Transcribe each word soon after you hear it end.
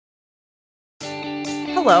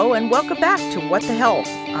Hello and welcome back to What the Health.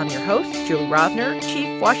 I'm your host, Julie Rovner,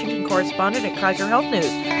 Chief Washington Correspondent at Kaiser Health News.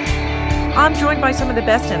 I'm joined by some of the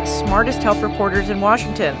best and smartest health reporters in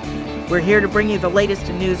Washington. We're here to bring you the latest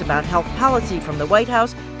in news about health policy from the White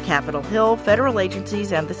House, Capitol Hill, federal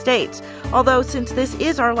agencies, and the states. Although since this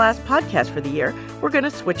is our last podcast for the year, we're going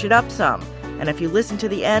to switch it up some. And if you listen to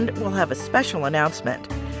the end, we'll have a special announcement.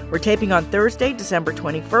 We're taping on Thursday, December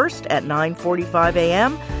 21st at 9:45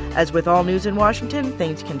 a.m. As with all news in Washington,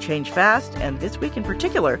 things can change fast, and this week in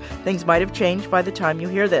particular, things might have changed by the time you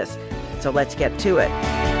hear this. So let's get to it.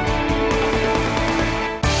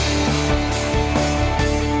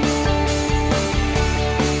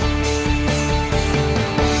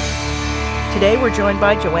 Today, we're joined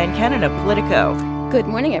by Joanne Kennan of Politico. Good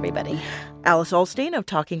morning, everybody. Alice Ollstein of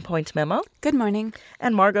Talking Points Memo. Good morning.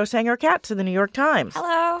 And Margot Sanger-Katz of the New York Times.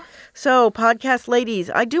 Hello. So, podcast ladies,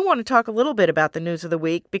 I do want to talk a little bit about the news of the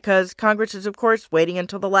week because Congress is, of course, waiting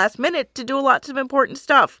until the last minute to do lots of important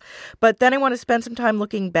stuff. But then I want to spend some time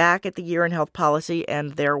looking back at the year in health policy,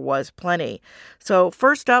 and there was plenty. So,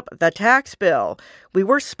 first up, the tax bill. We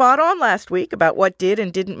were spot on last week about what did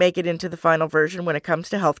and didn't make it into the final version when it comes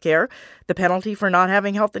to health care. The penalty for not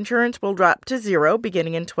having health insurance will drop to zero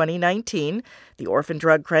beginning in 2019. The orphan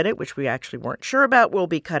drug credit, which we actually weren't sure about, will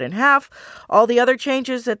be cut in half. All the other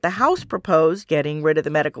changes that the House proposed, getting rid of the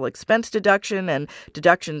medical expense deduction and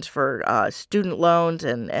deductions for student loans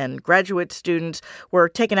and graduate students, were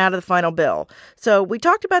taken out of the final bill. So we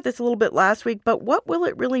talked about this a little bit last week, but what will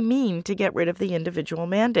it really mean to get rid of the individual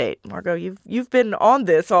mandate? Margot, you've been on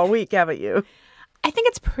this all week, haven't you? I think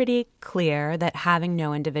it's pretty clear that having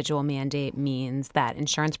no individual mandate means that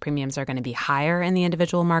insurance premiums are going to be higher in the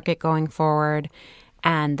individual market going forward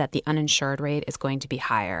and that the uninsured rate is going to be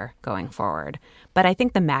higher going forward. But I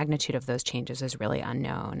think the magnitude of those changes is really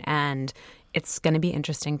unknown, and it's going to be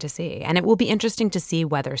interesting to see. And it will be interesting to see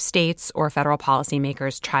whether states or federal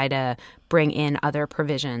policymakers try to bring in other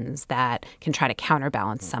provisions that can try to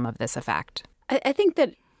counterbalance some of this effect. I think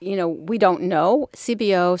that we don't know.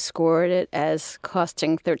 CBO scored it as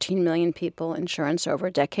costing 13 million people insurance over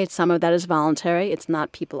a decade. Some of that is voluntary. It's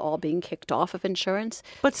not people all being kicked off of insurance.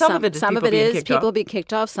 But some of it is people being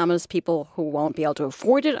kicked off. Some is people who won't be able to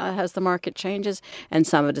afford it as the market changes. And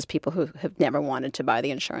some of it is people who have never wanted to buy the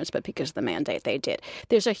insurance, but because of the mandate they did.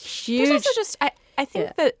 There's a huge... There's also just... I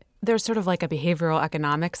think that there's sort of like a behavioral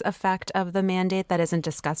economics effect of the mandate that isn't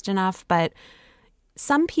discussed enough. But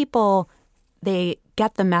some people... they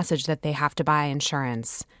get the message that they have to buy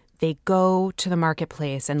insurance. They go to the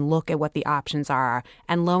marketplace and look at what the options are.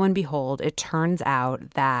 And lo and behold, it turns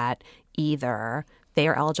out that either they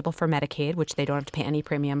are eligible for Medicaid, which they don't have to pay any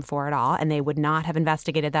premium for at all, and they would not have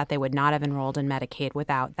investigated that. They would not have enrolled in Medicaid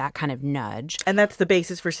without that kind of nudge. And that's the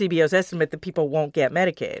basis for CBO's estimate that people won't get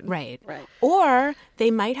Medicaid. Right. Or they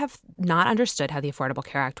might have not understood how the Affordable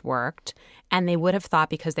Care Act worked, and they would have thought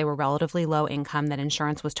because they were relatively low income that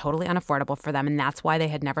insurance was totally unaffordable for them, and that's why they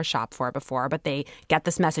had never shopped for it before. But they get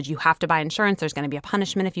this message, you have to buy insurance. There's going to be a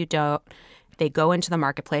punishment if you don't. They go into the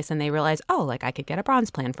marketplace and they realize, I could get a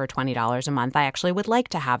bronze plan for $20 a month. I actually would like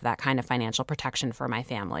to have that kind of financial protection for my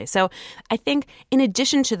family. So I think in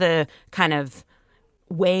addition to the kind of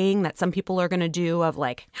weighing that some people are going to do of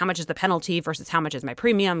like, how much is the penalty versus how much is my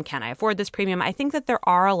premium? Can I afford this premium? I think that there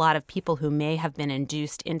are a lot of people who may have been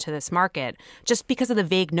induced into this market just because of the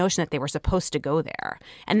vague notion that they were supposed to go there.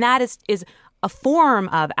 And that is a form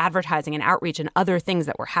of advertising and outreach and other things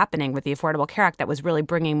that were happening with the Affordable Care Act that was really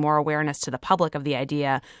bringing more awareness to the public of the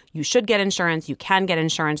idea you should get insurance, you can get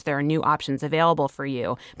insurance, there are new options available for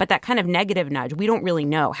you. But that kind of negative nudge, we don't really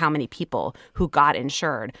know how many people who got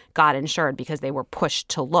insured because they were pushed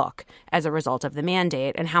to look as a result of the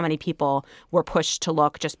mandate, and how many people were pushed to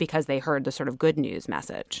look just because they heard the sort of good news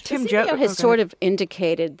message. Tim Jones has sort of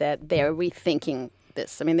indicated that they're rethinking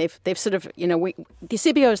this. I mean, they've sort of, the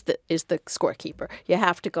CBO is the scorekeeper. You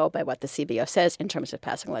have to go by what the CBO says in terms of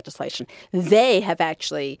passing legislation. They have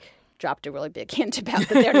actually dropped a really big hint about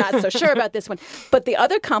that they're not so sure about this one. But the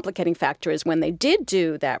other complicating factor is when they did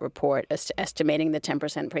do that report estimating the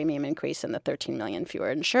 10% premium increase and the 13 million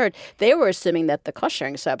fewer insured, they were assuming that the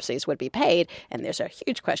cost-sharing subsidies would be paid, and there's a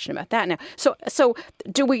huge question about that now. So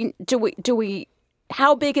do we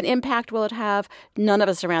how big an impact will it have? None of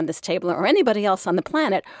us around this table or anybody else on the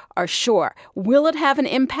planet are sure. Will it have an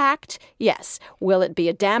impact? Yes. Will it be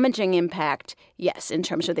a damaging impact? Yes, in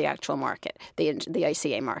terms of the actual market, the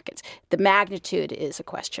ICA markets. The magnitude is a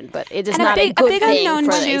question, but it is not a good thing unknown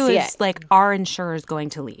for the too ICA. Is like, are insurers going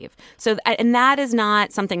to leave? So, and that is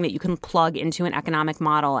not something that you can plug into an economic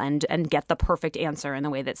model and get the perfect answer in the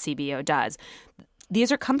way that CBO does.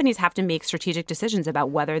 these are companies have to make strategic decisions about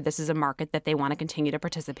whether this is a market that they want to continue to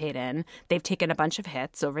participate in. They've taken a bunch of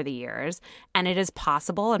hits over the years, and it is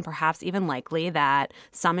possible and perhaps even likely that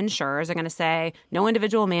some insurers are going to say no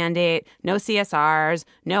individual mandate, no CSRs,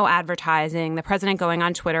 no advertising, the president going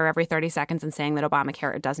on Twitter every 30 seconds and saying that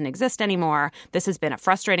Obamacare doesn't exist anymore. This has been a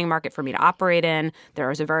frustrating market for me to operate in. There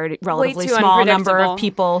is a very relatively small number of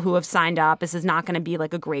people who have signed up. This is not going to be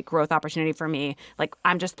like a great growth opportunity for me. Like,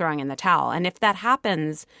 I'm just throwing in the towel. And if that happens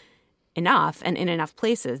enough and in enough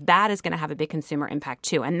places, that is going to have a big consumer impact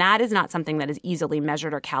too. And that is not something that is easily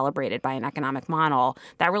measured or calibrated by an economic model.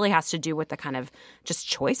 That really has to do with the kind of just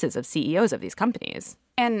choices of CEOs of these companies.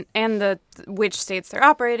 And the which states they're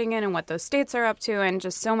operating in and what those states are up to, and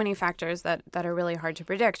just so many factors that are really hard to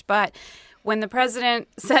predict. But when the president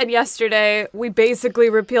said yesterday, we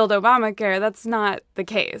basically repealed Obamacare, that's not the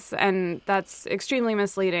case. And that's extremely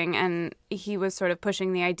misleading. And he was sort of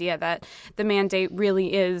pushing the idea that the mandate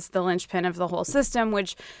really is the linchpin of the whole system,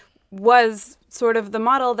 which was sort of the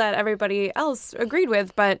model that everybody else agreed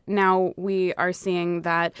with. But now we are seeing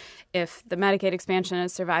that if the Medicaid expansion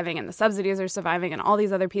is surviving and the subsidies are surviving and all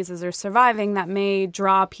these other pieces are surviving, that may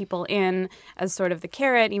draw people in as sort of the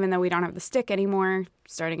carrot, even though we don't have the stick anymore.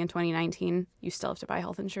 Starting in 2019, you still have to buy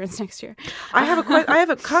health insurance next year. I have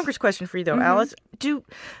a Congress question for you, though, Alice.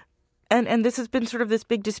 And this has been sort of this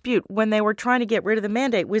big dispute. When they were trying to get rid of the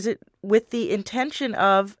mandate, was it with the intention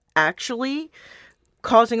of actually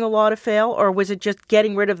causing the law to fail, or was it just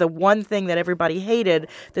getting rid of the one thing that everybody hated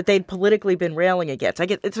that they'd politically been railing against? I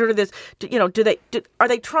get it's sort of this, are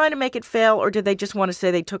they trying to make it fail, or did they just want to say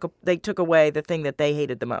they took away the thing that they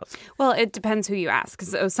hated the most? Well, it depends who you ask.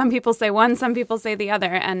 So some people say one, some people say the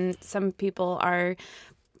other, and some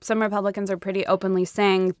Republicans are pretty openly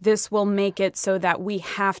saying this will make it so that we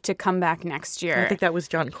have to come back next year. I think that was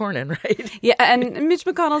John Cornyn, right? Yeah, and Mitch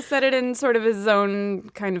McConnell said it in sort of his own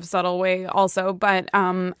kind of subtle way also. But,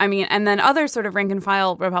 and then other sort of rank and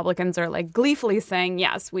file Republicans are like gleefully saying,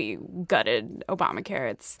 yes, we gutted Obamacare.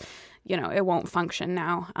 It's, it won't function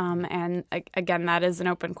now. And again, that is an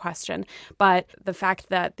open question. But the fact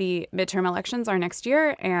that the midterm elections are next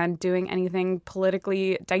year and doing anything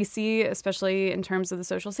politically dicey, especially in terms of the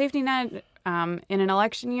social safety net in an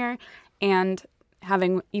election year, and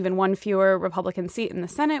having even one fewer Republican seat in the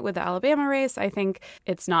Senate with the Alabama race, I think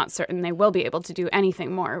it's not certain they will be able to do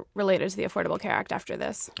anything more related to the Affordable Care Act after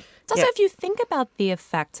this. It's also, if you think about the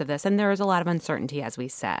effects of this, and there is a lot of uncertainty, as we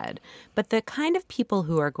said, but the kind of people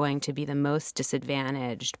who are going to be the most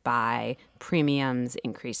disadvantaged by premiums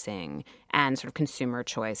increasing and sort of consumer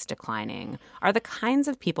choice declining are the kinds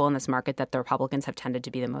of people in this market that the Republicans have tended to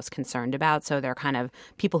be the most concerned about. So they're kind of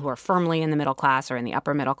people who are firmly in the middle class or in the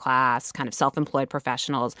upper middle class, kind of self-employed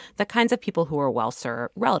professionals, the kinds of people who are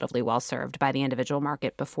relatively well-served by the individual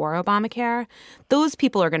market before Obamacare. Those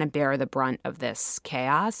people are going to bear the brunt of this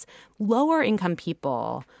chaos. Lower income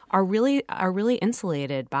people are really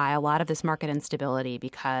insulated by a lot of this market instability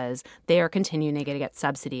because they are continuing to get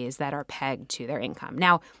subsidies that are pegged to their income.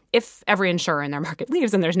 Now, if every insurer in their market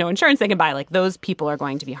leaves and there's no insurance they can buy, like those people are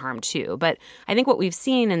going to be harmed too. But I think what we've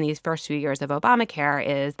seen in these first few years of Obamacare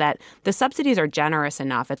is that the subsidies are generous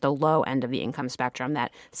enough at the low end of the income spectrum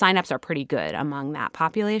that signups are pretty good among that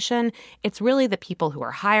population. It's really the people who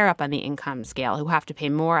are higher up on the income scale who have to pay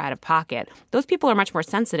more out of pocket. Those people are much more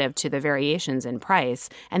sensitive to the variations in price.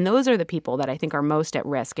 And those are the people that I think are most at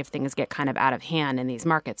risk if things get kind of out of hand in these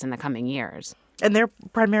markets in the coming years. And they're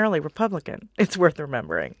primarily Republican, it's worth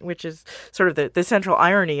remembering, which is sort of the central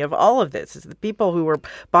irony of all of this, is the people who are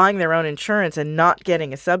buying their own insurance and not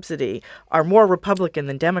getting a subsidy are more Republican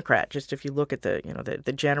than Democrat, just if you look at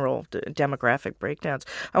the general demographic breakdowns.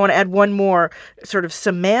 I want to add one more sort of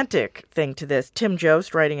semantic thing to this. Tim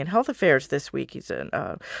Jost, writing in Health Affairs this week, he's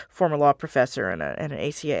a former law professor and an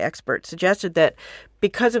ACA expert, suggested that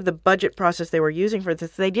because of the budget process they were using for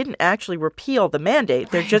this, they didn't actually repeal the mandate.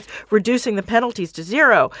 They're just reducing the penalties to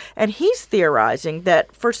zero. And he's theorizing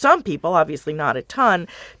that for some people, obviously not a ton,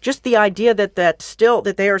 just the idea that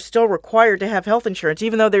they are still required to have health insurance,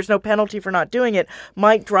 even though there's no penalty for not doing it,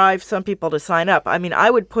 might drive some people to sign up. I mean, I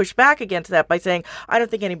would push back against that by saying I don't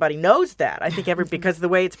think anybody knows that. I think because of the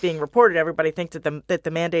way it's being reported, everybody thinks that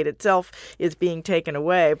the mandate itself is being taken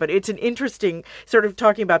away. But it's an interesting sort of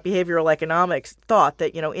talking about behavioral economics thought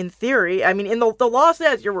that, in theory, I mean, in the law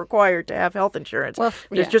says you're required to have health insurance. Well,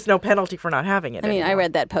 there's just no penalty for not having it. I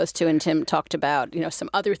read that post too, and Tim talked about, some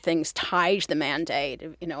other things tied to the mandate,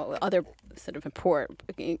 other sort of important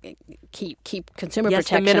keep consumer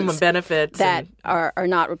protections. The minimum benefits that are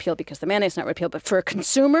not repealed because the mandate's not repealed. But for a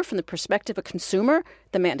consumer, from the perspective of a consumer,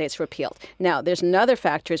 the mandate's repealed. Now, there's another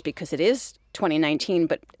factor is because it is 2019,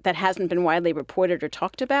 but that hasn't been widely reported or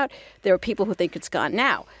talked about. There are people who think it's gone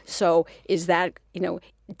now. So is that,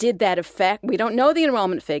 did that affect? We don't know the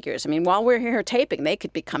enrollment figures. I mean, while we're here taping, they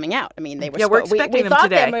could be coming out. I mean, they were. We're expecting them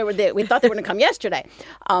today. We thought they were going to come yesterday.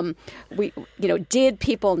 Did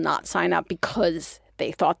people not sign up because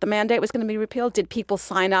they thought the mandate was going to be repealed? Did people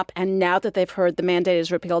sign up and now that they've heard the mandate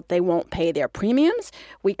is repealed, they won't pay their premiums?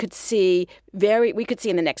 We could see in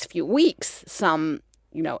the next few weeks some.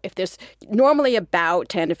 If there's normally about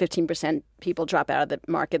 10 to 15% people drop out of the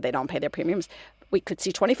market, they don't pay their premiums. We could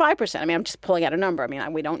see 25%. I mean, I'm just pulling out a number. I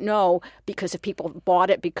mean, we don't know because if people bought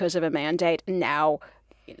it because of a mandate, now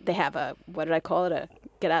they have what did I call it? A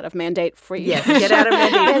get out of mandate free. Yeah, get out of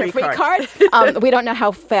mandate free card. We don't know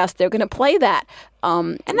how fast they're going to play that.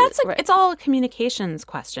 And that's it's all a communications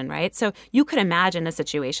question, right? So you could imagine a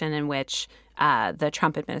situation in which the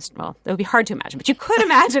Trump administration, well, it would be hard to imagine, but you could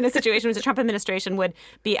imagine a situation where the Trump administration would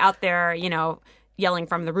be out there, yelling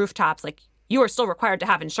from the rooftops, like, you are still required to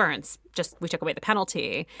have insurance, just we took away the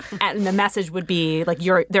penalty. And the message would be like,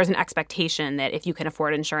 there's an expectation that if you can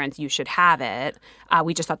afford insurance, you should have it.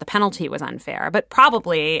 We just thought the penalty was unfair. But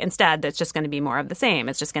probably instead, it's just going to be more of the same.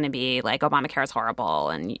 It's just going to be like, Obamacare is horrible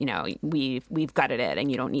and, we've gutted it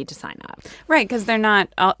and you don't need to sign up. Right, because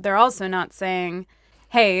they're also not saying,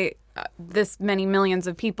 hey, this many millions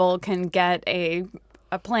of people can get a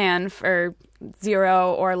plan for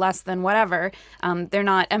zero or less than whatever. They're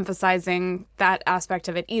not emphasizing that aspect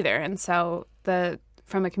of it either. And so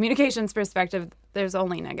from a communications perspective, there's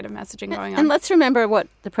only negative messaging going on. And let's remember what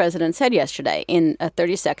the president said yesterday. In a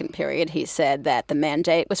 30-second period, he said that the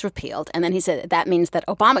mandate was repealed. And then he said that means that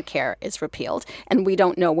Obamacare is repealed. And we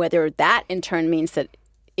don't know whether that in turn means that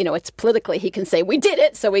it's politically, he can say, we did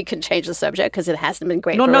it, so we can change the subject because it hasn't been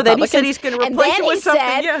great for Republicans. Then he said he's going to replace it with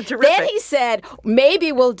something, terrific. Then he said,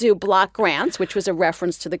 maybe we'll do block grants, which was a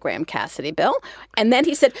reference to the Graham-Cassidy bill. And then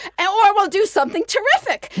he said, or we'll do something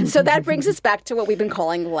terrific. So that brings us back to what we've been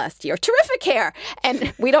calling last year, terrific hair.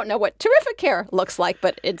 And we don't know what terrific hair looks like,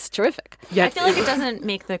 but it's terrific. Yeah. I feel like it doesn't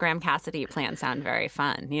make the Graham-Cassidy plan sound very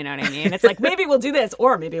fun. You know what I mean? It's like, maybe we'll do this,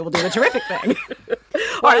 or maybe we'll do the terrific thing.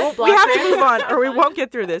 All right, we have to move on, or we won't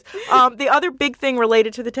get through this. The other big thing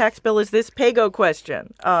related to the tax bill is this PAYGO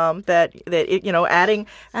question. Adding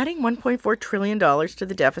 $1.4 trillion to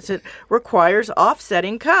the deficit requires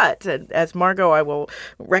offsetting cuts. And as Margot, I will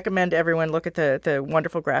recommend everyone look at the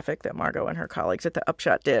wonderful graphic that Margot and her colleagues at the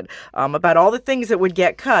Upshot did about all the things that would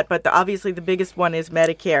get cut. But obviously the biggest one is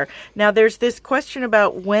Medicare. Now, there's this question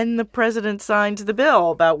about when the president signs the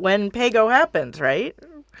bill, about when PAYGO happens, right?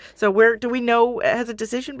 So where do we know, has a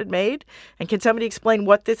decision been made? And can somebody explain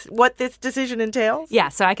what this decision entails? Yeah,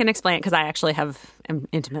 so I can explain it because I actually am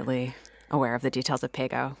intimately aware of the details of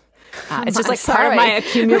PAYGO. It's just part of my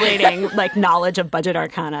accumulating knowledge of budget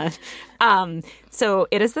arcana. So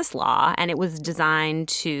it is this law, and it was designed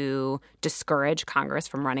to discourage Congress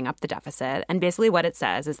from running up the deficit. And basically what it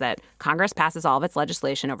says is that Congress passes all of its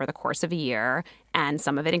legislation over the course of a year, and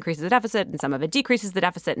some of it increases the deficit and some of it decreases the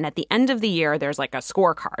deficit. And at the end of the year, there's a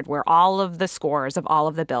scorecard where all of the scores of all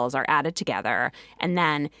of the bills are added together. And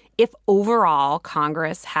then if overall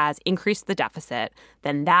Congress has increased the deficit,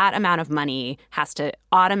 then that amount of money has to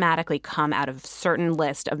automatically come out of a certain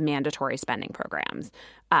list of mandatory spending programs.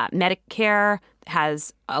 Medicare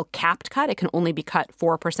has a capped cut. It can only be cut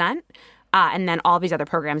 4%. And then all these other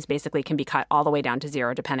programs basically can be cut all the way down to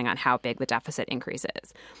zero, depending on how big the deficit increase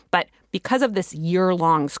is. But because of this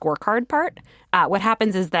year-long scorecard part, what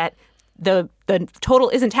happens is that the total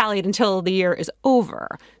isn't tallied until the year is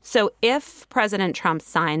over. So if President Trump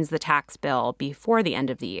signs the tax bill before the end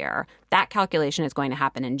of the year, that calculation is going to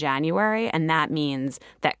happen in January. And that means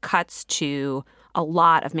that cuts to a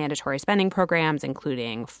lot of mandatory spending programs,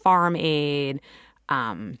 including farm aid,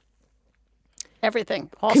 everything,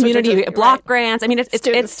 all community block grants. I mean, it's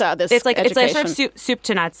sort of soup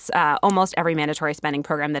to nuts. Almost every mandatory spending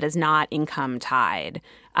program that is not income tied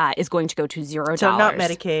is going to go to $0. So not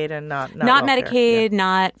Medicaid and not Medicaid,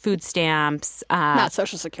 not food stamps, not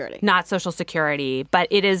Social Security, but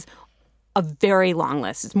it is a very long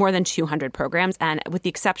list. It's more than 200 programs. And with the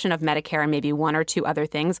exception of Medicare and maybe one or two other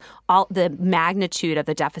things, all the magnitude of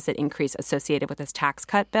the deficit increase associated with this tax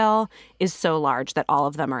cut bill is so large that all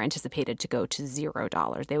of them are anticipated to go to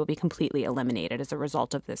 $0. They will be completely eliminated as a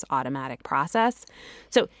result of this automatic process.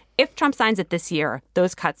 So if Trump signs it this year,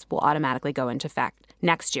 those cuts will automatically go into effect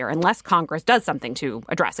next year unless Congress does something to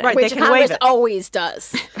address it. Right, Which they can Congress waive it. always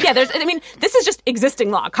does. Yeah, this is just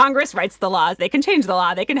existing law. Congress writes the laws. They can change the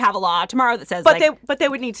law. They can have a law tomorrow that says, But they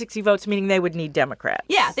would need 60 votes, meaning they would need Democrats.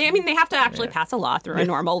 yeah, they have to actually pass a law through a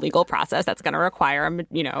normal legal process that's going to require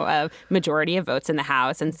a majority of votes in the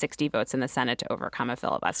House and 60 votes in the Senate to overcome a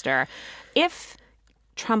filibuster. If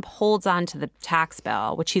Trump holds on to the tax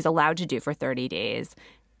bill, which he's allowed to do for 30 days,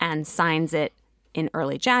 and signs it in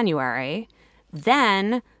early January,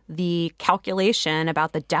 then the calculation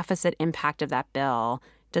about the deficit impact of that bill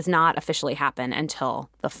does not officially happen until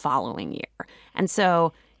the following year. And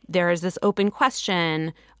so there is this open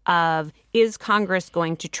question of, is Congress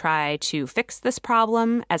going to try to fix this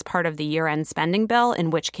problem as part of the year-end spending bill, in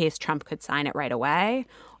which case Trump could sign it right away?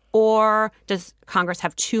 Or does Congress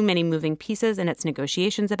have too many moving pieces in its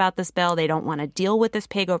negotiations about this bill? They don't want to deal with this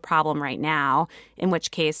PAYGO problem right now, in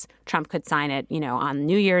which case Trump could sign it, on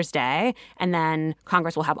New Year's Day, and then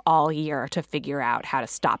Congress will have all year to figure out how to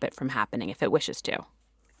stop it from happening if it wishes to.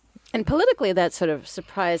 And politically, that sort of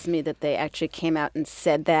surprised me that they actually came out and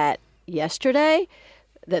said that yesterday,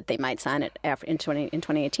 that they might sign it in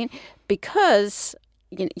 2018, because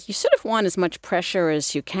you sort of want as much pressure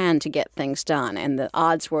as you can to get things done. And the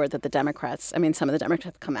odds were that some of the Democrats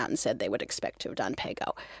have come out and said they would expect to have done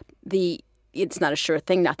PAYGO. It's not a sure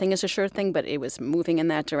thing. Nothing is a sure thing, but it was moving in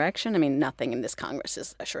that direction. I mean, nothing in this Congress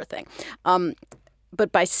is a sure thing.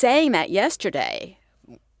 But by saying that yesterday,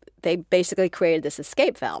 they basically created this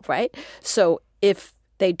escape valve, right? So if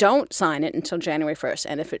they don't sign it until January 1st,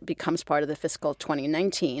 and if it becomes part of the fiscal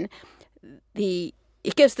 2019,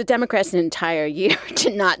 it gives the Democrats an entire year to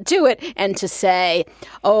not do it and to say,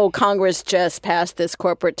 oh, Congress just passed this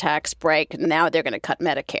corporate tax break. Now they're going to cut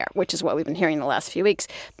Medicare, which is what we've been hearing the last few weeks.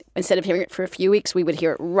 Instead of hearing it for a few weeks, we would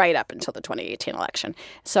hear it right up until the 2018 election.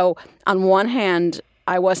 So on one hand,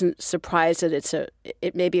 I wasn't surprised that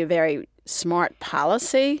it may be a very smart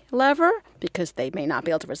policy lever because they may not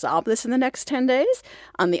be able to resolve this in the next 10 days.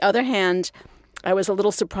 On the other hand, I was a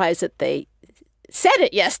little surprised that they said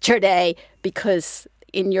it yesterday, because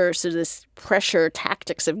in your sort of this pressure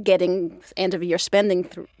tactics of getting end-of-year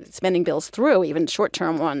spending bills through, even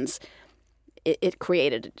short-term ones, it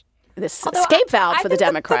created this escape valve for the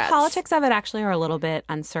Democrats. The politics of it actually are a little bit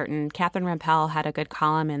uncertain. Catherine Rampell had a good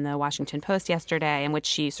column in the Washington Post yesterday in which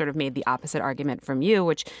she sort of made the opposite argument from you,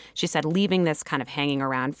 which she said leaving this kind of hanging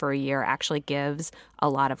around for a year actually gives a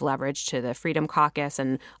lot of leverage to the Freedom Caucus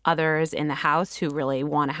and others in the House who really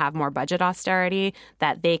want to have more budget austerity,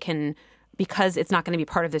 that they can, because it's not going to be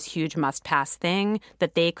part of this huge must-pass thing,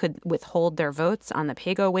 that they could withhold their votes on the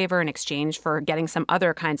PAYGO waiver in exchange for getting some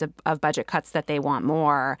other kinds of budget cuts that they want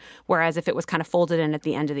more. Whereas if it was kind of folded in at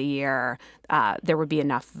the end of the year, there would be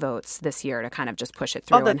enough votes this year to kind of just push it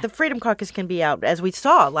through. The Freedom Caucus can be out, as we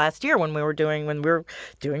saw last year when we were doing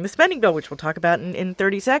the spending bill, which we'll talk about in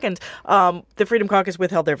 30 seconds. The Freedom Caucus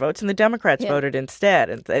withheld their votes, and the Democrats voted instead.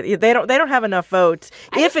 And they don't have enough votes.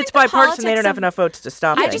 If it's bipartisan, they don't have enough votes to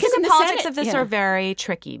stop it. I just think the politics of this are very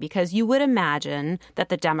tricky, because you would imagine that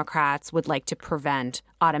the Democrats would like to prevent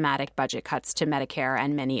automatic budget cuts to Medicare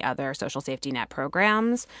and many other social safety net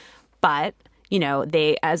programs. But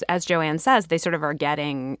they, as Joanne says, they sort of are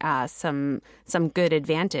getting some good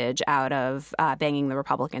advantage out of banging the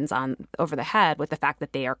Republicans over the head with the fact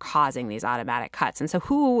that they are causing these automatic cuts. And so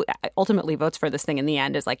who ultimately votes for this thing in the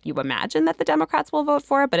end is you imagine that the Democrats will vote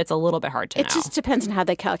for it, but it's a little bit hard to know. It just depends on how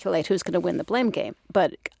they calculate who's going to win the blame game.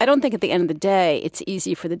 But I don't think at the end of the day it's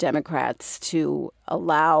easy for the Democrats to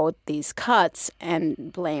allow these cuts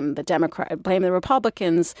and blame the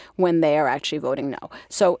Republicans when they are actually voting no.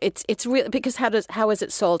 So it's real, because how is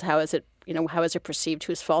it sold? How is it perceived?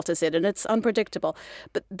 Whose fault is it? And it's unpredictable.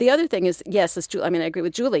 But the other thing is, yes, I agree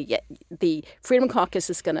with Julie. The Freedom Caucus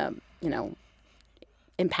is going to,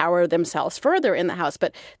 empower themselves further in the House.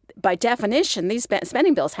 But by definition, these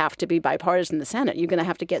spending bills have to be bipartisan in the Senate. You're going to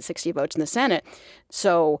have to get 60 votes in the Senate.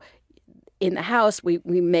 So in the House, we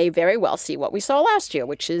may very well see what we saw last year,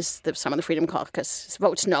 which is some of the Freedom Caucus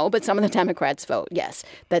votes no, but some of the Democrats vote yes.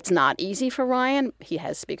 That's not easy for Ryan. He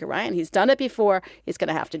has Speaker Ryan. He's done it before. He's going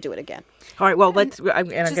to have to do it again. All right. Well, I'm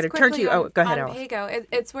going to turn to you. Go ahead, Alice. PAYGO,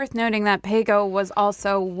 it's worth noting that PAYGO was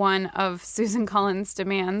also one of Susan Collins'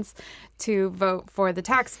 demands to vote for the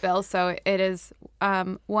tax bill. So it is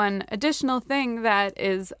one additional thing that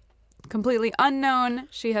is completely unknown.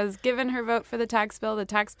 She has given her vote for the tax bill. The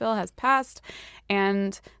tax bill has passed,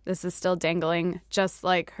 and this is still dangling, just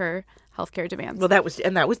like her healthcare demands. Well, that was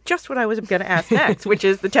just what I was going to ask next, which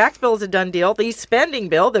is the tax bill is a done deal. The spending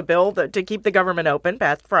bill, to keep the government open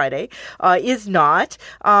past Friday, is not.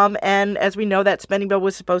 And as we know, that spending bill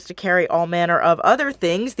was supposed to carry all manner of other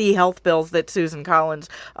things. The health bills that Susan Collins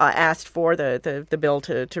asked for, the bill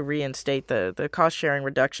to reinstate the cost sharing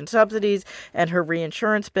reduction subsidies, and her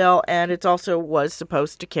reinsurance bill, and it also was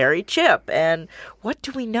supposed to carry CHIP. And what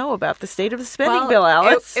do we know about the state of the spending bill,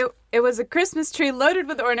 Alice? It was a Christmas tree loaded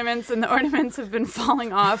with ornaments, and the ornaments have been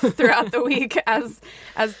falling off throughout the week as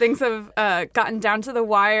things have gotten down to the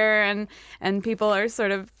wire, and people are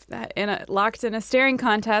sort of locked in a staring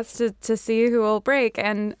contest to see who will break.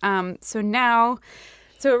 And so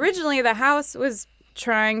originally the House was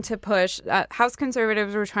trying to push, House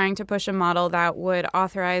conservatives were trying to push a model that would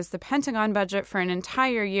authorize the Pentagon budget for an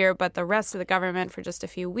entire year, but the rest of the government for just a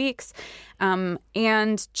few weeks, and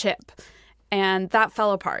CHIP. And that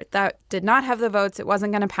fell apart. That did not have the votes. It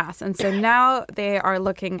wasn't going to pass. And so now they are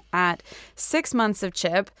looking at 6 months of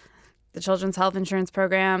CHIP, the Children's Health Insurance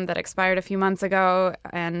Program that expired a few months ago,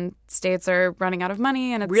 and states are running out of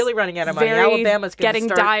money. And it's really running out of money. Alabama's getting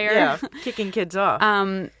dire. Kicking kids off.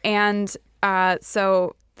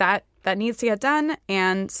 So that needs to get done.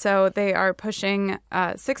 And so they are pushing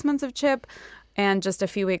 6 months of CHIP and just a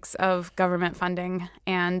few weeks of government funding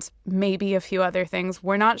and maybe a few other things.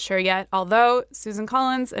 We're not sure yet, although Susan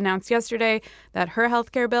Collins announced yesterday that her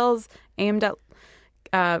healthcare bills aimed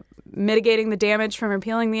at mitigating the damage from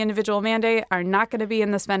repealing the individual mandate are not going to be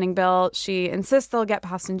in the spending bill. She insists they'll get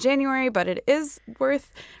passed in January, but it is worth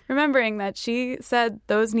remembering that she said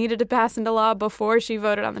those needed to pass into law before she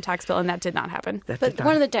voted on the tax bill, and that did not happen. But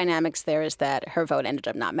one of the dynamics there is that her vote ended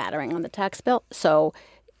up not mattering on the tax bill. So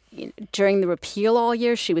during the repeal all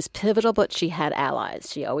year, she was pivotal, but she had allies.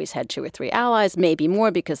 She always had 2 or 3 allies, maybe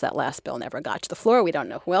more, because that last bill never got to the floor. We don't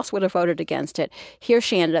know who else would have voted against it. Here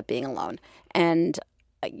she ended up being alone. And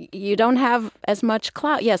you don't have as much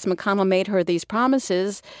clout. Yes, McConnell made her these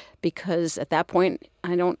promises because at that point,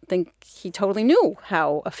 I don't think he totally knew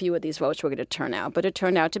how a few of these votes were going to turn out. But it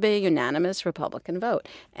turned out to be a unanimous Republican vote.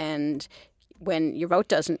 And when your vote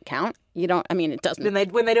doesn't count, it doesn't.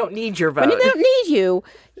 When they don't need your vote. When they don't need you,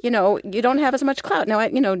 you don't have as much clout. Now,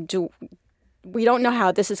 we don't know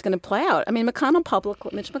how this is going to play out. I mean, Mitch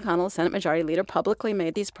McConnell, Senate Majority Leader, publicly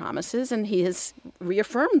made these promises, and he has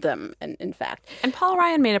reaffirmed them, in fact. And Paul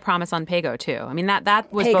Ryan made a promise on PAYGO, too. I mean,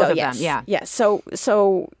 that was PAYGO, both of yes. them. Yeah. Yeah. So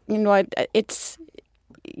it's,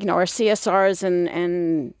 our CSRs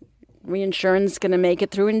and reinsurance going to make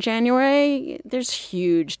it through in January? There's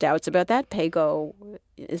huge doubts about that. PAYGO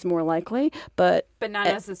is more likely, but not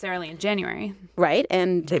necessarily in January, right?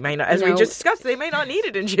 And they may not, as we just discussed, they may not need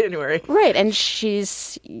it in January, right? And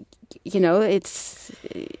she's,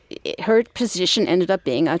 her position ended up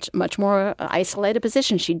being a much more isolated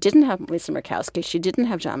position. She didn't have Lisa Murkowski, she didn't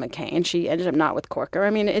have John McCain, she ended up not with Corker. I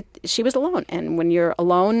mean, she was alone, and when you're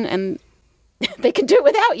alone, and they can do it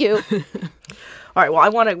without you. All right. Well, I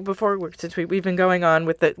want to since we've been going on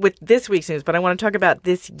with this week's news, but I want to talk about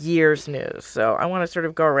this year's news. So I want to sort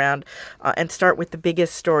of go around and start with the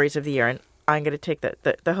biggest stories of the year, and I'm going to take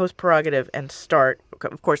the host prerogative and start.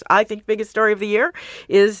 Of course, I think the biggest story of the year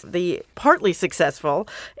is the partly successful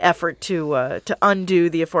effort to undo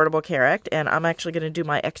the Affordable Care Act. And I'm actually going to do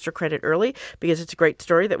my extra credit early because it's a great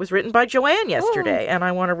story that was written by Joanne yesterday. And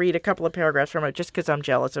I want to read a couple of paragraphs from it just because I'm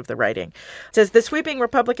jealous of the writing. It says, the sweeping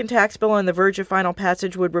Republican tax bill on the verge of final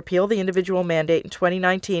passage would repeal the individual mandate in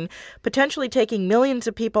 2019, potentially taking millions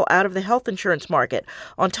of people out of the health insurance market.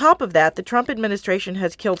 On top of that, the Trump administration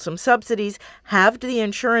has killed some subsidies, halved the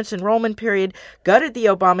insurance enrollment period, gutted the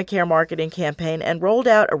Obamacare marketing campaign, and rolled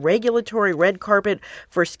out a regulatory red carpet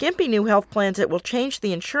for skimpy new health plans that will change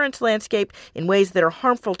the insurance landscape in ways that are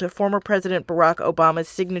harmful to former President Barack Obama's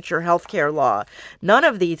signature health care law. None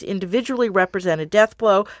of these individually represent a death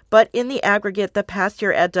blow, but in the aggregate, the past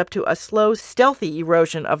year adds up to a slow, stealthy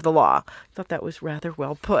erosion of the law. I thought that was rather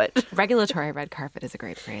well put. Regulatory red carpet is a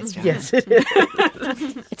great phrase, John. Yes, it is.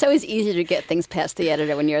 It's always easy to get things past the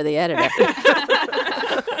editor when you're the editor.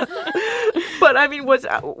 But I mean, was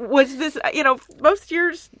this, most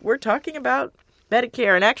years we're talking about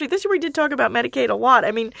Medicare, and actually this year we did talk about Medicaid a lot.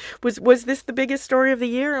 I mean, was this the biggest story of the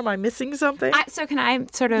year? Am I missing something? So can I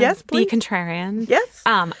sort of please. be contrarian? Yes.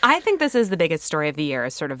 I think this is the biggest story of the year,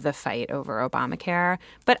 is sort of the fight over Obamacare.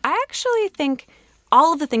 But I actually think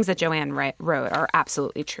all of the things that Joanne wrote are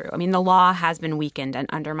absolutely true. I mean, the law has been weakened and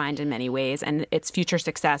undermined in many ways, and its future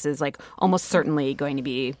success is like almost certainly going to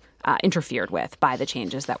be interfered with by the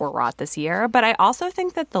changes that were wrought this year. But I also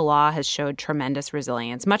think that the law has showed tremendous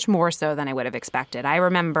resilience, much more so than I would have expected. I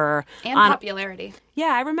remember popularity.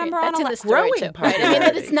 Yeah, I remember that's on in the story too, right? I mean,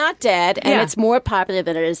 it's not dead, and it's more popular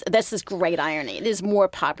than it is. This is great irony. It is more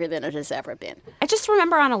popular than it has ever been. I just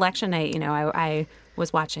remember on election night, I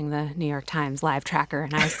was watching the New York Times live tracker,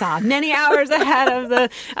 and I saw many hours ahead of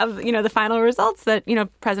the final results that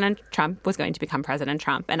President Trump was going to become President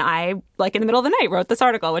Trump, and I, like in the middle of the night, wrote this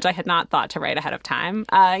article, which I had not thought to write ahead of time.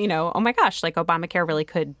 Oh my gosh, like Obamacare really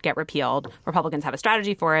could get repealed. Republicans have a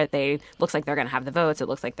strategy for it. Looks like they're going to have the votes. It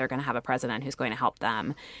looks like they're going to have a president who's going to help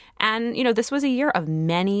them. And this was a year of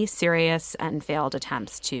many serious and failed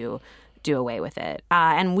attempts to do away with it.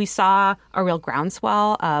 And we saw a real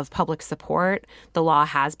groundswell of public support. The law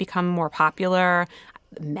has become more popular.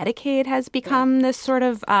 Medicaid has become this sort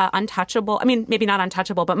of untouchable. I mean, maybe not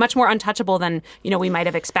untouchable, but much more untouchable than, we might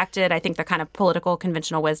have expected. I think the kind of political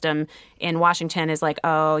conventional wisdom in Washington is like,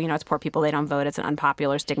 it's poor people, they don't vote. It's an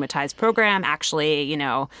unpopular, stigmatized program. Actually,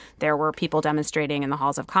 there were people demonstrating in the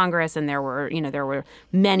halls of Congress, and there were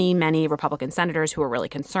many, many Republican senators who were really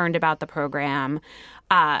concerned about the program.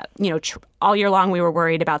 All year long, we were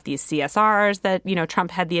worried about these CSRs that,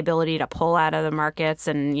 Trump had the ability to pull out of the markets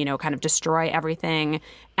and, kind of destroy everything.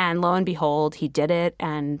 And lo and behold, he did it,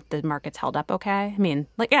 and the markets held up okay. I mean,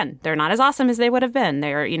 again, they're not as awesome as they would have been.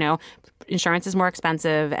 They're, insurance is more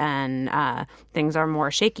expensive and things are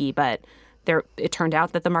more shaky, but it turned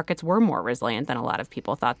out that the markets were more resilient than a lot of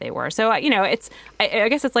people thought they were. So, I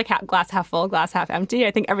guess it's like glass half full, glass half empty.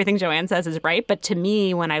 I think everything Joanne says is right. But to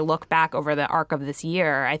me, when I look back over the arc of this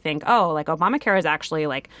year, I think, Obamacare is actually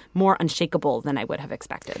more unshakable than I would have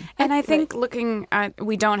expected. And I think looking at,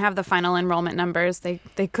 we don't have the final enrollment numbers. They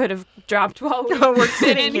could have dropped while we're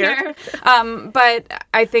sitting here. But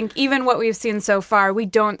I think even what we've seen so far, we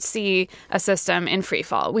don't see a system in free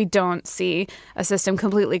fall. We don't see a system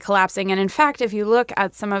completely collapsing. And in fact, if you look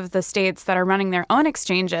at some of the states that are running their own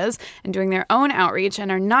exchanges and doing their own outreach and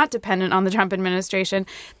are not dependent on the Trump administration,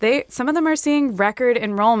 some of them are seeing record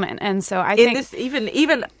enrollment. And so I think this,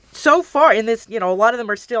 even so far in this, a lot of them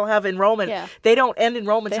are still have enrollment. Yeah. They don't end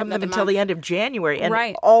enrollment, some of them until the end of January. And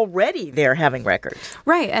already they're having records.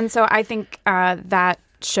 Right. And so I think that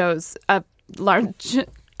shows a large...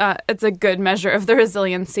 it's a good measure of the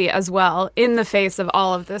resiliency as well in the face of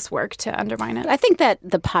all of this work to undermine it. I think that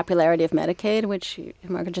the popularity of Medicaid, which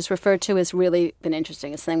Margaret just referred to, has really been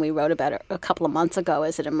interesting. It's something we wrote about a couple of months ago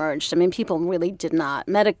as it emerged. I mean, people really did not.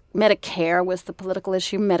 Medicare was the political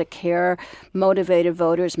issue. Medicare motivated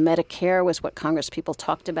voters. Medicare was what Congress people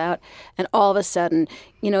talked about. And all of a sudden,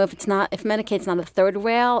 if Medicaid's not a third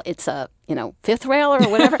rail, it's a fifth rail or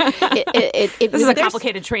whatever. This is a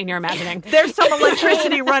complicated train you're imagining. There's some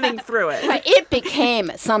electricity running through it. Right. It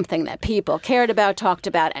became something that people cared about, talked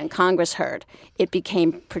about, and Congress heard. It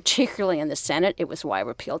became, particularly in the Senate, it was why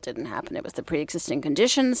repeal didn't happen. It was the pre-existing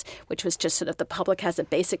conditions, which was just sort of the public has a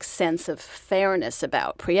basic sense of fairness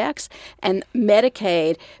about pre-ex. And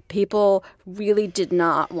Medicaid, people really did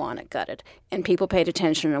not want it gutted. And people paid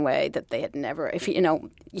attention in a way that they had never. If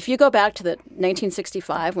you go back to the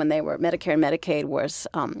 1965 when they were Medicare and Medicaid was,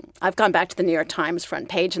 I've gone back to the New York Times front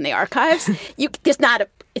page in the archives.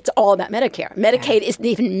 It's all about Medicare. Medicaid isn't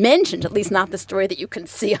even mentioned, at least not the story that you can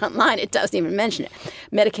see online. It doesn't even mention it.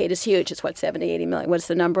 Medicaid is huge. It's 70, 80 million. What's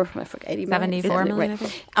the number? I forget. 80 million? 74 million, right.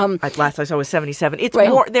 I think. Last I saw was 77. It's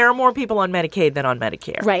more. There are more people on Medicaid than on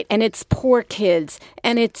Medicare. Right, and it's poor kids,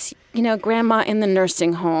 and it's grandma in the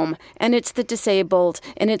nursing home, and it's the disabled,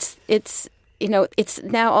 and it's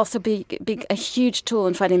now also be a huge tool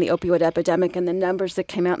in fighting the opioid epidemic. And the numbers that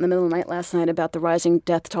came out in the middle of the night last night about the rising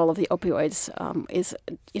death toll of the opioids is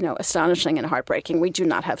astonishing and heartbreaking. We do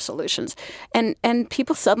not have solutions, and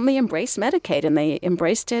people suddenly embraced Medicaid, and they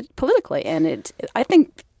embraced it politically. And I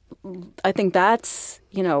think that's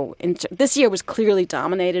this year was clearly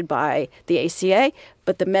dominated by the ACA,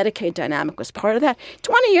 but the Medicaid dynamic was part of that.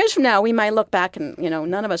 20 years from now, we might look back and,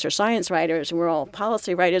 none of us are science writers and we're all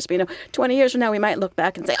policy writers. But, 20 years from now, we might look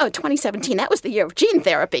back and say, 2017, that was the year of gene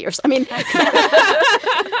therapy. But,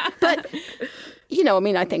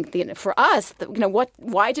 I think for us,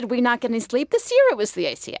 why did we not get any sleep this year? It was the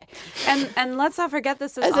ACA. And let's not forget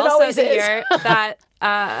this is also the year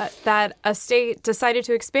that a state decided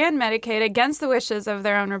to expand Medicaid against the wishes of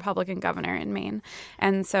their own Republican governor in Maine.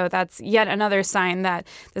 And so that's yet another sign that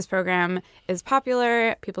this program is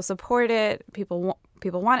popular, people support it, people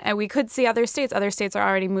people want it. And we could see other states. Other states are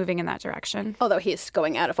already moving in that direction. Although he's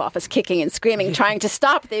going out of office kicking and screaming, trying to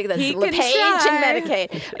stop the LePage and Medicaid.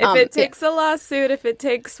 If it takes a lawsuit, if it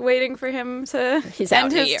takes waiting for him to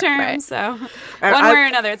end his term. Right. So one way or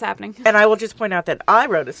another, it's happening. And I will just point out that I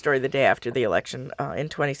wrote a story the day after the election in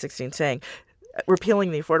 2016 saying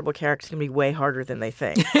repealing the Affordable Care Act is going to be way harder than they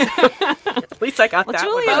think. At least I got that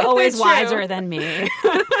one. Julia's always wiser than me.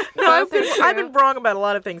 No, I've been wrong about a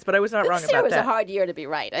lot of things, but I was not wrong about that. It was a hard year to be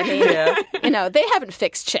right. I mean, they haven't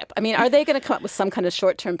fixed CHIP. I mean, are they going to come up with some kind of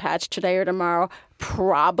short-term patch today or tomorrow?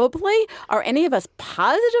 Probably. Are any of us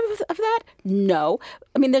positive of that? No.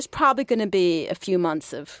 I mean, there's probably going to be a few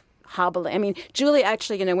months of hobbling. I mean, Julie,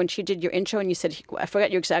 actually, when she did your intro and you said, I forgot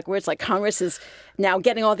your exact words, like Congress is now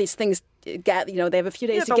getting all these things, they have a few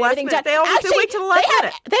days to get everything done. They always do wait till the last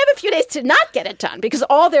minute. They have a few days to not get it done because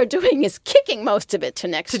all they're doing is kicking most of it to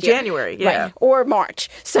next year. To January, yeah. Right, or March.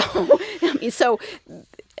 So,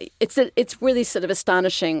 it's really sort of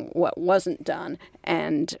astonishing what wasn't done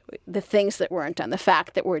and the things that weren't done. The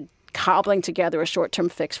fact that we're cobbling together a short-term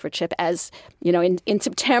fix for CHIP as, in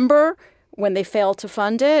September, when they failed to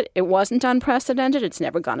fund it, it wasn't unprecedented. It's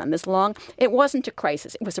never gone on this long. It wasn't a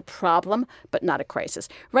crisis. It was a problem, but not a crisis.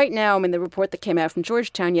 Right now, the report that came out from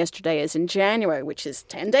Georgetown yesterday is in January, which is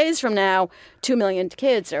 10 days from now, 2 million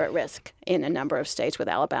kids are at risk in a number of states, with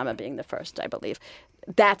Alabama being the first, I believe.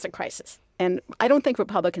 That's a crisis. And I don't think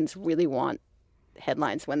Republicans really want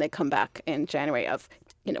headlines when they come back in January of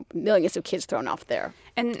millions of kids thrown off there.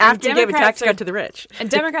 And after you gave a tax cut to the rich. And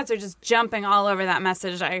Democrats are just jumping all over that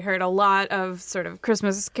message. I heard a lot of sort of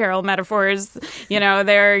Christmas Carol metaphors.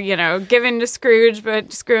 They're, giving to Scrooge,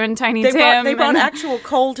 but screwing Tiny Tim. They brought actual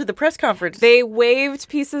coal to the press conference. They waved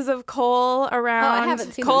pieces of coal around. I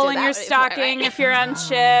haven't seen coal them do in your that stocking before, right? if you're on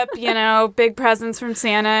CHIP, big presents from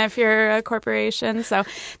Santa if you're a corporation. So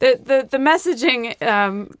the messaging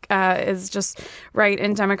is just right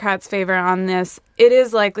in Democrats' favor on this. It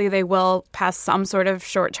is likely they will pass some sort of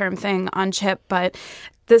short-term thing on CHIP, but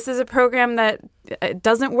this is a program that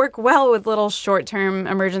doesn't work well with little short-term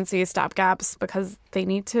emergency stopgaps because they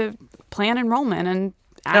need to plan enrollment and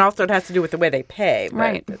also it has to do with the way they pay.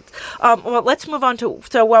 Right. Well, let's move on to,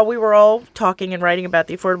 so while we were all talking and writing about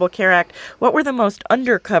the Affordable Care Act, what were the most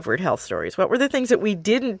undercovered health stories? What were the things that we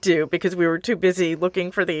didn't do because we were too busy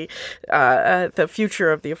looking for the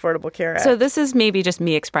future of the Affordable Care Act? So this is maybe just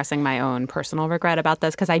me expressing my own personal regret about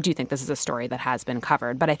this because I do think this is a story that has been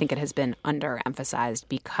covered, but I think it has been underemphasized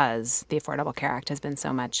because the Affordable Care Act has been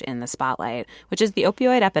so much in the spotlight, which is the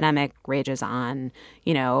opioid epidemic rages on.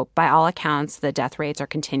 By all accounts, the death rates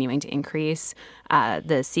are continuing to increase. The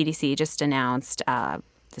CDC just announced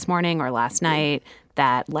this morning or last night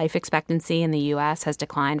that life expectancy in the U.S. has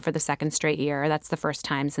declined for the second straight year. That's the first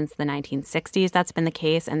time since the 1960s that's been the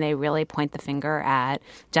case, and they really point the finger at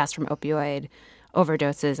deaths from opioid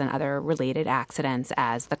overdoses and other related accidents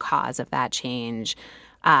as the cause of that change.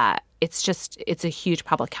 It's a huge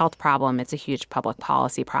public health problem. It's a huge public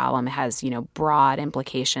policy problem. It has, broad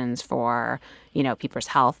implications for, people's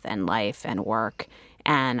health and life and work.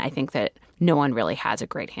 And I think that no one really has a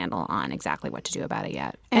great handle on exactly what to do about it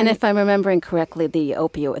yet. And if I'm remembering correctly,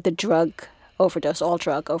 the drug overdose, all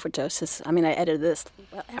drug overdoses. I edited this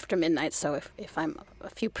after midnight, so if I'm a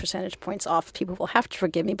few percentage points off, people will have to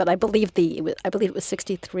forgive me. But I believe it was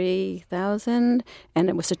 63,000, and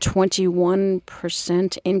it was a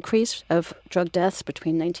 21% increase of drug deaths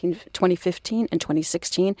between 2015 and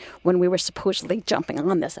 2016, when we were supposedly jumping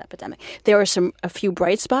on this epidemic. There are a few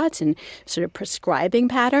bright spots in sort of prescribing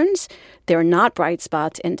patterns. There are not bright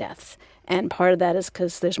spots in deaths. And part of that is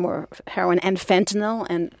because there's more heroin and fentanyl,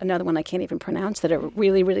 and another one I can't even pronounce, that are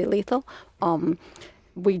really, really lethal.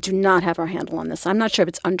 We do not have our handle on this. I'm not sure if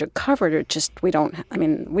it's undercovered or just we don't.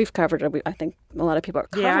 We've covered it. I think a lot of people are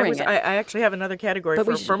covering it. I actually have another category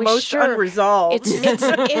but for most unresolved.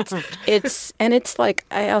 It's like,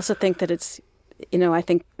 I also think that it's, I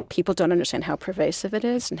think people don't understand how pervasive it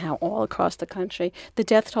is and how all across the country, the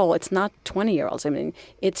death toll, it's not 20-year-olds.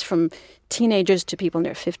 It's from teenagers to people in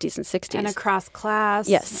their 50s and 60s. And across class,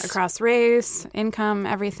 yes, across race, income,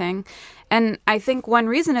 everything. And I think one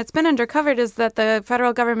reason it's been undercovered is that the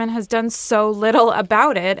federal government has done so little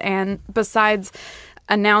about it. And besides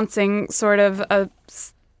announcing sort of a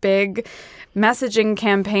big messaging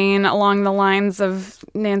campaign along the lines of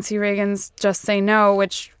Nancy Reagan's Just Say No,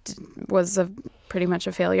 which was pretty much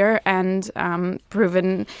a failure and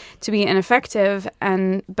proven to be ineffective.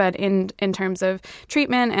 But in terms of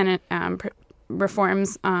treatment and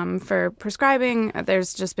reforms for prescribing.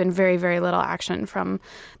 There's just been very, very little action from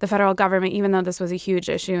the federal government, even though this was a huge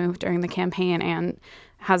issue during the campaign and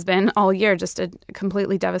has been all year, just a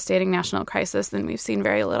completely devastating national crisis. Then we've seen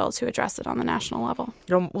very little to address it on the national level.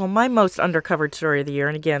 Well, my most undercovered story of the year,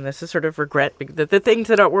 and again, this is sort of regret, the things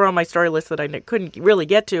that were on my story list that I couldn't really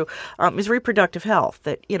get to, is reproductive health.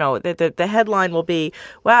 That, the headline will be,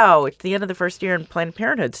 wow, it's the end of the first year and Planned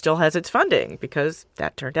Parenthood still has its funding, because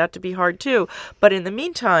that turned out to be hard too. But in the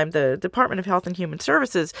meantime, the Department of Health and Human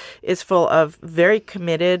Services is full of very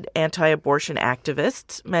committed anti-abortion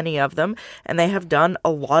activists, many of them, and they have done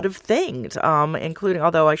a lot of things, including,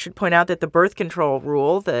 although I should point out that the birth control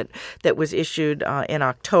rule that was issued in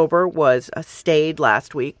October was stayed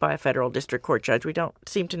last week by a federal district court judge. We don't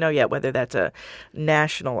seem to know yet whether that's a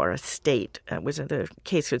national or a state. The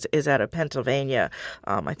case is out of Pennsylvania.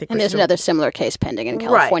 I think, and there's another similar case pending in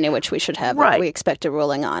California, which we should have. We expect a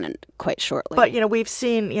ruling on quite shortly. But we've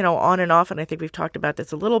seen on and off, and I think we've talked about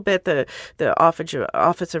this a little bit. The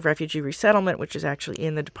Office of Refugee Resettlement, which is actually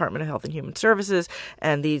in the Department of Health and Human Services,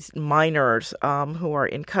 and these minors who are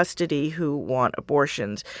in custody who want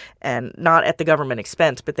abortions, and not at the government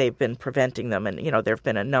expense, but they've been preventing them. And, there have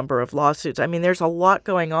been a number of lawsuits. I mean, there's a lot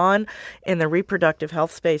going on in the reproductive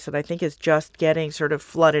health space that I think is just getting sort of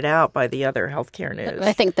flooded out by the other healthcare news.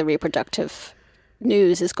 I think the reproductive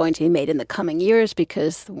news is going to be made in the coming years,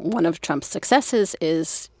 because one of Trump's successes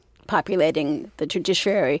is populating the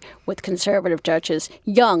judiciary with conservative judges,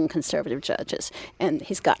 young conservative judges. And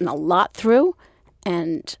he's gotten a lot through.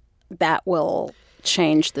 And that will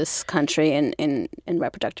change this country in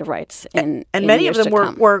reproductive rights. And many of them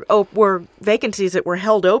were vacancies that were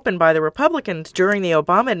held open by the Republicans during the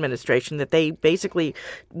Obama administration that they basically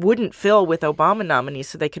wouldn't fill with Obama nominees,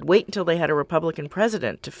 so they could wait until they had a Republican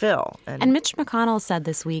president to fill. And Mitch McConnell said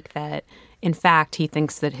this week that, in fact, he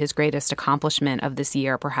thinks that his greatest accomplishment of this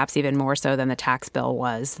year, perhaps even more so than the tax bill,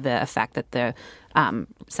 was the effect that the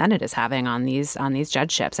Senate is having on these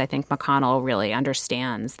judgeships. I think McConnell really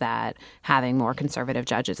understands that having more conservative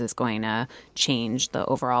judges is going to change the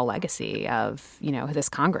overall legacy of this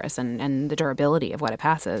Congress and the durability of what it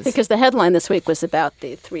passes. Because the headline this week was about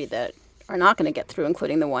the three that are not going to get through,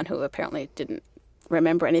 including the one who apparently didn't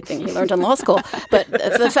remember anything he learned in law school. But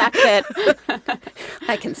the fact that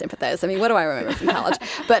I can sympathize. I mean, what do I remember from college?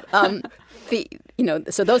 But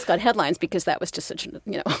so those got headlines because that was just such a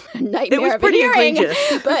nightmare. It was pretty egregious.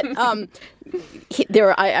 But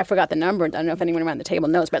I forgot the number. I don't know if anyone around the table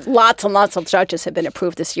knows, but lots and lots of judges have been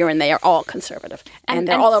approved this year, and they are all conservative, and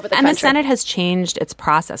they're all over the country. And the Senate has changed its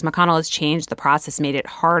process. McConnell has changed the process, made it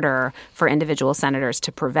harder for individual senators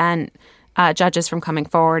to prevent judges from coming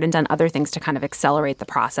forward, and done other things to kind of accelerate the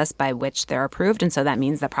process by which they're approved. And so that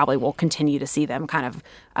means that probably we'll continue to see them kind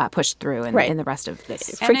of pushed through in the rest of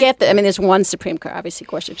this. Forget that. I mean, there's one Supreme Court. Obviously,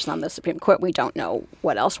 Gorsuch is on the Supreme Court. We don't know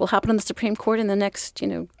what else will happen on the Supreme Court in the next,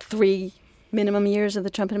 3 minimum years of the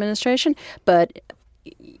Trump administration. But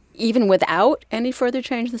even without any further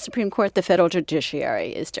change in the Supreme Court, the federal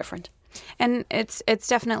judiciary is different. And it's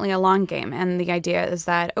definitely a long game. And the idea is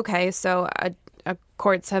that, okay, so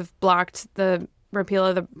courts have blocked the repeal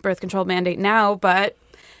of the birth control mandate now, but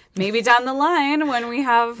maybe down the line when we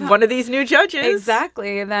have one of these new judges.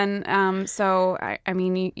 Exactly. Then, I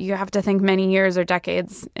mean, you have to think many years or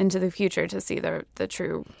decades into the future to see the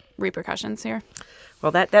true repercussions here.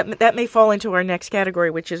 Well, that may fall into our next category,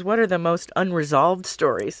 which is what are the most unresolved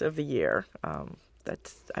stories of the year.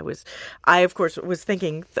 I of course was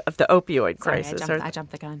thinking of the opioid crisis. I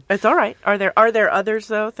jumped the gun. It's all right. Are there others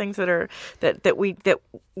though, things that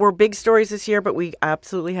were big stories this year, but we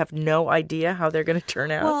absolutely have no idea how they're going to turn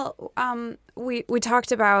out? Well, we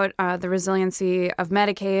talked about the resiliency of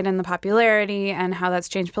Medicaid and the popularity and how that's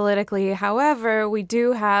changed politically. However, we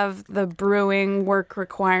do have the brewing work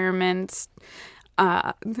requirements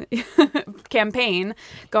campaign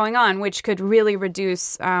going on, which could really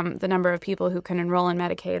reduce the number of people who can enroll in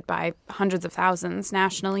Medicaid by hundreds of thousands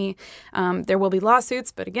nationally. There will be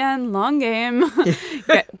lawsuits, but again, long game.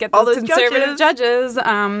 get those conservative judges.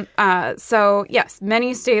 So yes,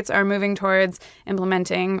 many states are moving towards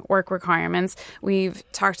implementing work requirements. We've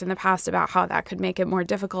talked in the past about how that could make it more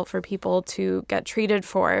difficult for people to get treated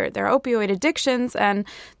for their opioid addictions and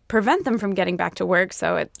prevent them from getting back to work.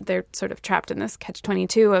 So they're sort of trapped in this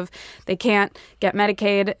catch-22 of they can't get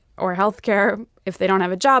Medicaid or health care if they don't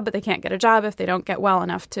have a job, but they can't get a job if they don't get well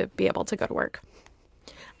enough to be able to go to work.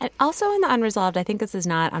 And also in the unresolved, I think this is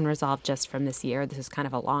not unresolved just from this year. This is kind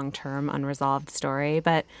of a long-term unresolved story.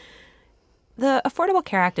 But the Affordable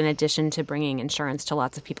Care Act, in addition to bringing insurance to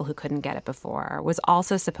lots of people who couldn't get it before, was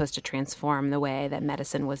also supposed to transform the way that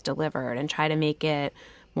medicine was delivered and try to make it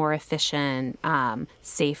more efficient,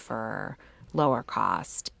 safer, lower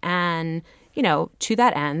cost. And to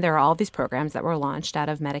that end, there are all these programs that were launched out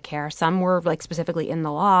of Medicare. Some were specifically in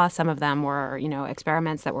the law. Some of them were,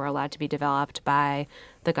 experiments that were allowed to be developed by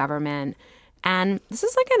the government. And this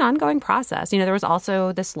is an ongoing process. There was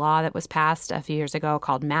also this law that was passed a few years ago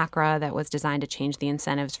called MACRA that was designed to change the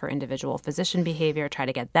incentives for individual physician behavior, try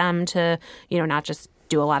to get them to, not just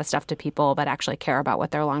do a lot of stuff to people, but actually care about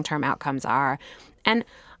what their long-term outcomes are. And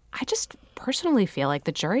I just personally feel like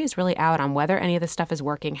the jury is really out on whether any of this stuff is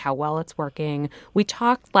working, how well it's working. We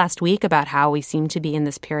talked last week about how we seem to be in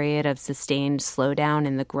this period of sustained slowdown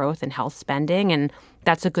in the growth in health spending, and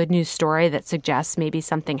that's a good news story that suggests maybe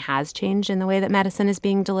something has changed in the way that medicine is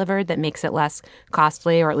being delivered that makes it less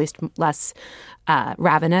costly or at least less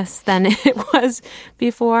ravenous than it was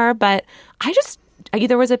before. But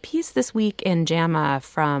there was a piece this week in JAMA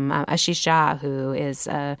from Ashish Jha, who is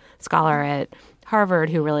a scholar at Harvard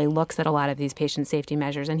who really looks at a lot of these patient safety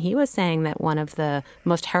measures. And he was saying that one of the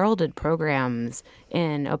most heralded programs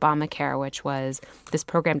in Obamacare, which was this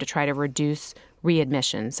program to try to reduce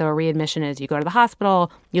readmission. So a readmission is you go to the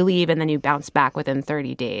hospital, you leave, and then you bounce back within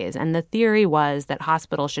 30 days. And the theory was that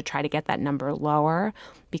hospitals should try to get that number lower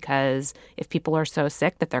because if people are so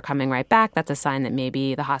sick that they're coming right back, that's a sign that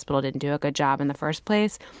maybe the hospital didn't do a good job in the first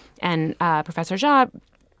place. And Professor Jha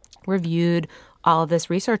reviewed all of this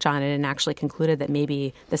research on it and actually concluded that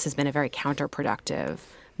maybe this has been a very counterproductive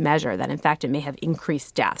measure, that in fact it may have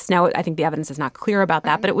increased deaths. Now, I think the evidence is not clear about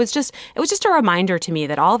that, but it was just a reminder to me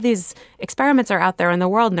that all of these experiments are out there in the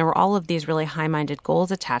world and there were all of these really high-minded goals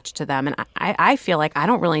attached to them. And I feel like I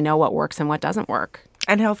don't really know what works and what doesn't work.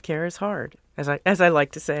 And healthcare is hard, as I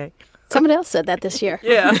like to say. Someone else said that this year.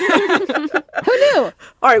 Yeah. Who knew?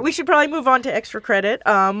 All right, we should probably move on to Extra Credit.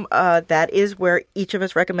 That is where each of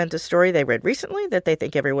us recommends a story they read recently that they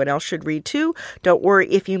think everyone else should read too. Don't worry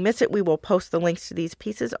if you miss it. We will post the links to these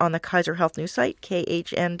pieces on the Kaiser Health News site,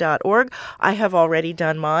 khn.org. I have already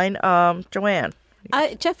done mine. Joanne.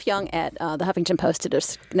 Jeff Young at the Huffington Post did a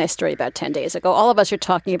nice story about 10 days ago. All of us are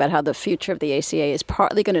talking about how the future of the ACA is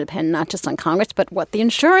partly going to depend not just on Congress, but what the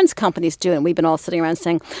insurance companies do. And we've been all sitting around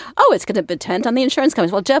saying, it's going to depend on the insurance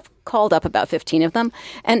companies. Well, Jeff called up about 15 of them.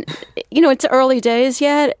 And, it's early days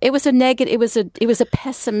yet. It was a negative. It was a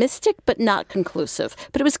pessimistic, but not conclusive.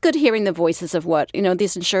 But it was good hearing the voices of what,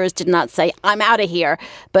 these insurers did not say, I'm out of here.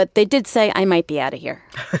 But they did say, I might be out of here.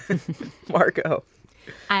 Margo.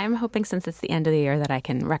 I'm hoping since it's the end of the year that I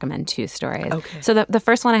can recommend two stories. Okay. So the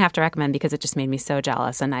first one I have to recommend because it just made me so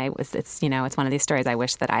jealous, and it's one of these stories I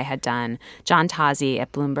wish that I had done. John Tozzi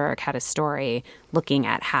at Bloomberg had a story looking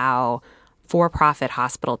at how for-profit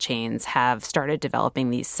hospital chains have started developing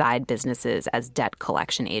these side businesses as debt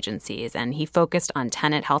collection agencies. And he focused on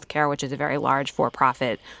Tenet Healthcare, which is a very large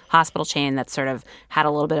for-profit hospital chain that sort of had a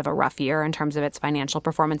little bit of a rough year in terms of its financial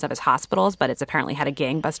performance of its hospitals, but it's apparently had a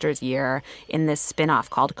gangbusters year in this spin-off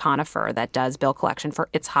called Conifer that does bill collection for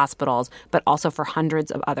its hospitals, but also for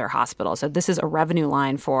hundreds of other hospitals. So this is a revenue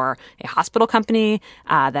line for a hospital company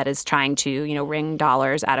that is trying to, wring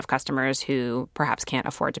dollars out of customers who perhaps can't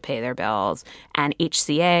afford to pay their bills. And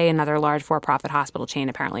HCA, another large for-profit hospital chain,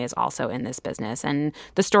 apparently is also in this business. And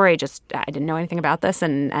the story I didn't know anything about this,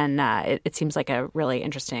 and it seems like a really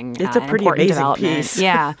interesting, it's a pretty important amazing development. piece.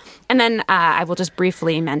 Yeah. And then I will just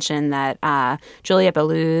briefly mention that Julia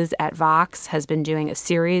Belluz at Vox has been doing a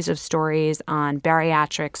series of stories on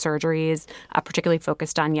bariatric surgeries, particularly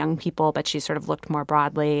focused on young people, but she sort of looked more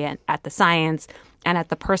broadly at the science and at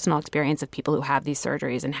the personal experience of people who have these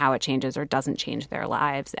surgeries and how it changes or doesn't change their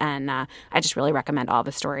lives. And I just really recommend all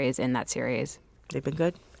the stories in that series. They've been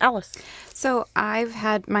good. Alice. So I've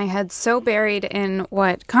had my head so buried in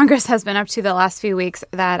what Congress has been up to the last few weeks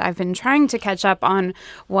that I've been trying to catch up on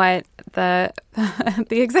what the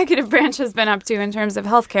executive branch has been up to in terms of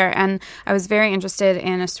healthcare. And I was very interested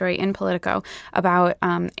in a story in Politico about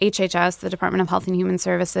HHS, the Department of Health and Human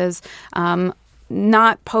Services,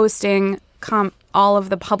 not posting all of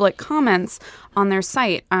the public comments on their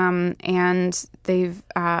site. And they've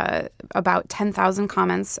about 10,000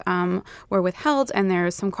 comments were withheld. And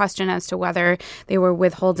there's some question as to whether they were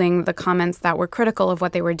withholding the comments that were critical of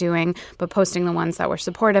what they were doing, but posting the ones that were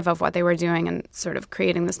supportive of what they were doing and sort of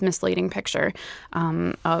creating this misleading picture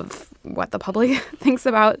of what the public thinks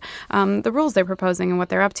about the rules they're proposing and what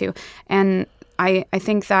they're up to. And I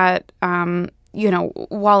think that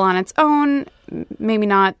while on its own, maybe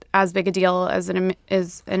not as big a deal as it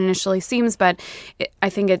initially seems, but I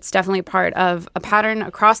think it's definitely part of a pattern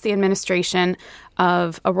across the administration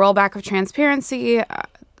of a rollback of transparency,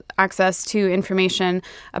 access to information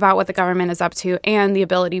about what the government is up to and the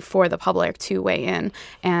ability for the public to weigh in.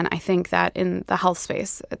 And I think that in the health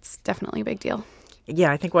space, it's definitely a big deal.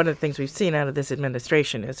 Yeah, I think one of the things we've seen out of this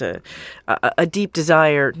administration is a deep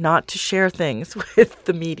desire not to share things with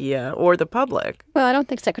the media or the public. Well, I don't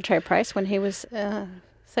think Secretary Price, when he was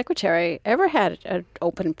secretary, ever had an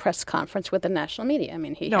open press conference with the national media. I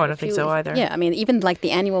mean, I don't think so either. Yeah, I mean, even like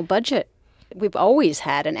the annual budget, we've always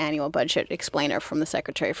had an annual budget explainer from the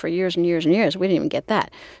secretary for years and years and years. We didn't even get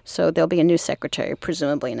that. So there'll be a new secretary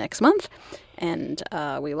presumably next month, and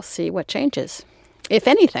we will see what changes, if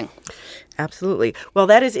anything. Absolutely. Well,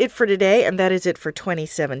 that is it for today, and that is it for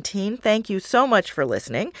 2017. Thank you so much for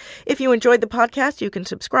listening. If you enjoyed the podcast, you can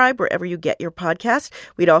subscribe wherever you get your podcasts.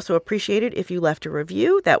 We'd also appreciate it if you left a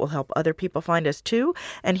review. That will help other people find us, too.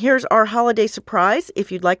 And here's our holiday surprise.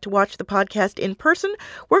 If you'd like to watch the podcast in person,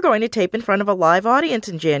 we're going to tape in front of a live audience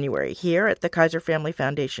in January here at the Kaiser Family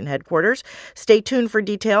Foundation headquarters. Stay tuned for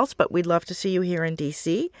details, but we'd love to see you here in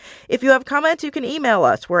D.C. If you have comments, you can email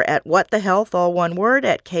us. We're at whatthehealth, all one word,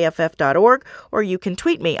 at kff.org. Or you can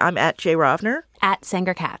tweet me. I'm at Jay Rovner. At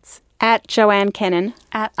Sanger Katz. At Joanne Kennan.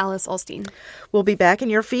 At Alice Olstein. We'll be back in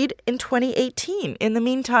your feed in 2018. In the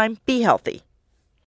meantime, be healthy.